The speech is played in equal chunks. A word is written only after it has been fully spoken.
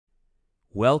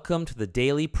Welcome to the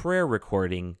daily prayer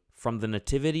recording from the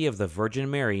Nativity of the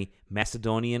Virgin Mary,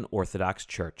 Macedonian Orthodox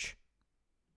Church.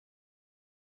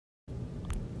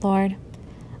 Lord,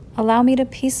 allow me to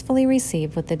peacefully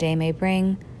receive what the day may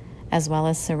bring, as well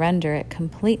as surrender it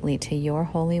completely to your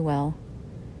holy will.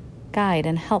 Guide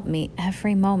and help me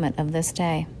every moment of this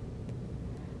day.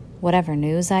 Whatever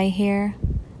news I hear,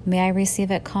 may I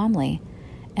receive it calmly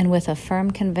and with a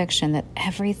firm conviction that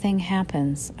everything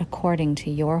happens according to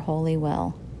your holy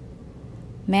will.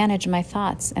 Manage my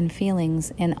thoughts and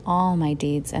feelings in all my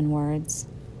deeds and words.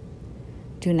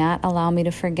 Do not allow me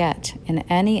to forget in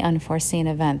any unforeseen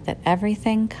event that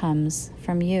everything comes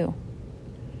from you.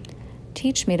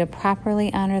 Teach me to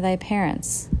properly honor thy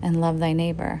parents and love thy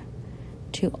neighbor,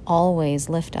 to always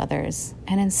lift others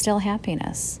and instill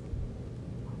happiness.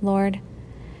 Lord,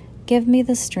 give me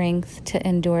the strength to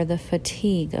endure the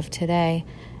fatigue of today,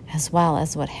 as well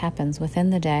as what happens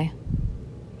within the day.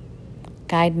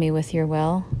 Guide me with your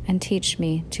will and teach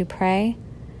me to pray,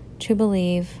 to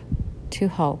believe, to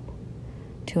hope,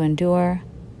 to endure,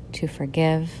 to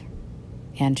forgive,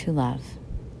 and to love.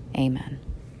 Amen.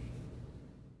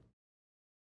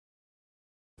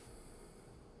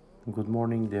 Good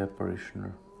morning, dear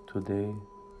parishioner. Today,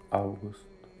 August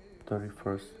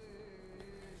 31st,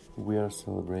 we are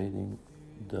celebrating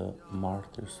the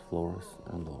martyrs Flores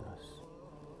and Loris.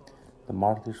 The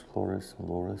martyrs Flores and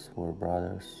Loris were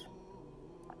brothers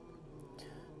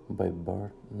by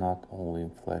birth, not only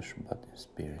in flesh but in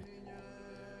spirit.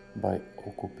 By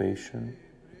occupation,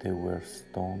 they were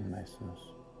stone masons.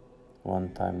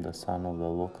 One time, the son of the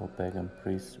local pagan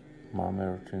priest,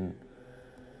 Martin,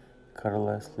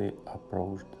 carelessly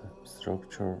approached the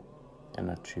structure and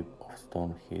a chip of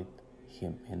stone hit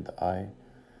him in the eye,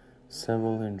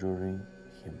 severely injuring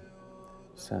him.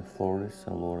 Saint Flores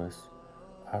and Loris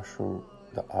assured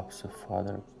the absent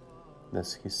father that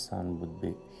his son would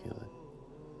be healed.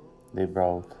 They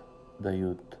brought the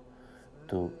youth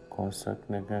to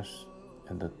consecration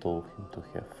and they told him to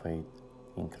have faith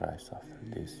in Christ after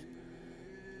this.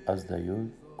 As the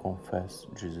youth confessed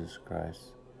Jesus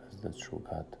Christ as the true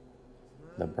God,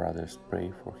 the brothers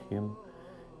prayed for him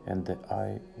and the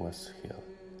eye was healed.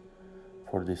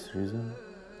 For this reason,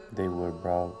 they were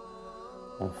brought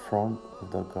in front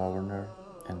of the governor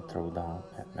and thrown down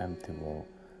an empty wall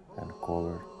and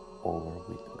covered over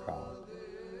with ground.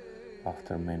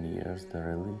 After many years, the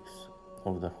relics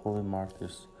of the holy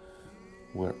martyrs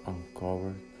were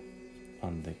uncovered,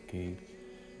 undecayed,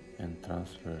 and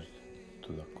transferred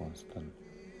to the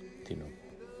Constantinople.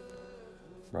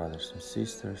 Brothers and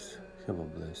sisters, have a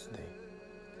blessed day.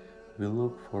 We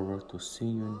look forward to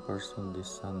seeing you in person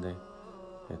this Sunday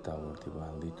at our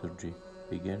Divine Liturgy,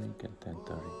 beginning at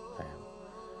 10:30 a.m.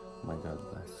 May God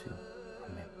bless you.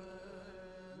 Amen.